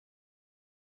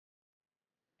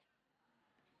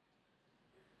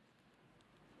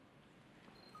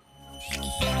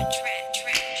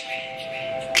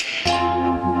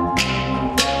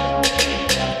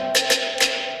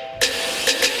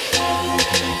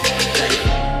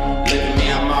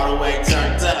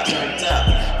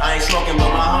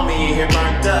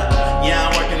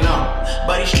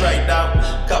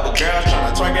girls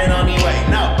tryna twerk it on me, wait,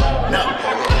 no.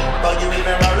 Before you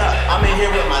even roll up, I'm in here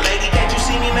with my lady, can't you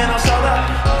see me, man, I'm sold up.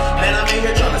 Man, I'm in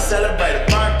here tryna celebrate a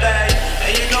birthday,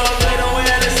 and you know I'm later when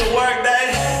it's a work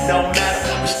day. No matter,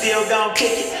 we still gon'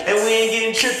 kick it, and we ain't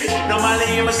getting trippy. No Molly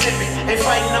in my sippin', ain't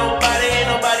fighting nobody, ain't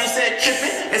nobody said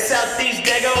trippin'. It's Southeast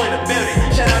Dago in the building.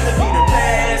 Shout out to Peter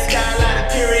Pan, Skyline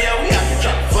Imperial, we out here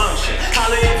trying to function.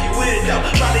 Holla if you with it though,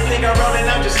 probably think I'm rolling,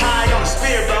 I'm just high on the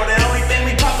spirit, bro. The only thing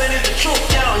we poppin' is the truth,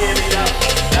 y'all don't hear me though.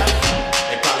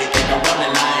 They probably think I'm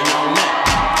rolling, I ain't on that.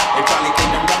 They probably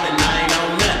think I'm rolling, I ain't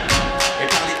on that. They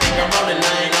probably think I'm rolling,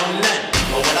 I ain't on that.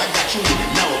 But what I got you need to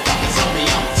know about is on me,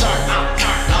 I'm turnt, I'm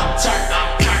turnt, I'm turnt, I'm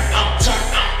turnt, I'm turnt,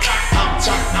 I'm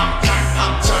turnt, I'm turnt,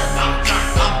 I'm turnt, I'm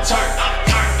turnt, I'm turnt, I'm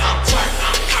turnt, I'm turnt,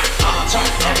 I'm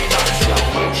turnt. Everybody slow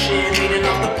motion, beating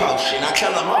off the potion. I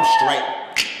tell them I'm straight.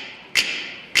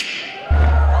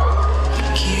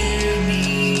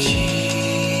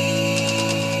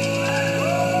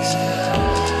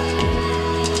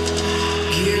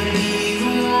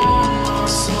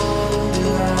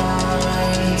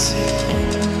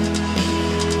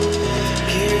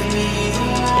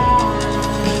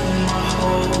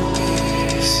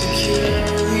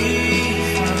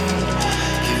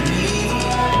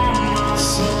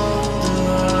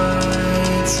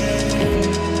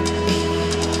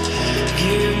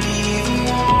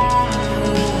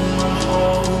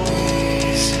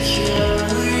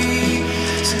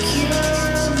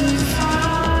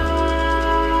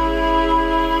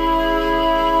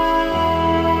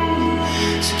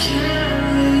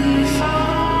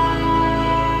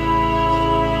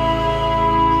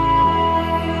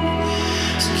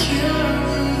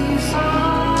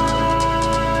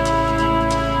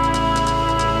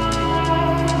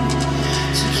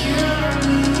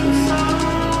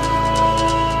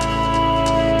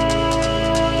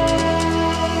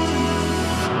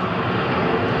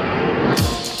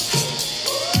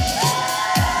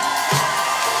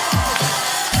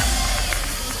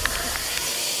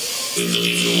 We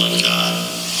believe in one God.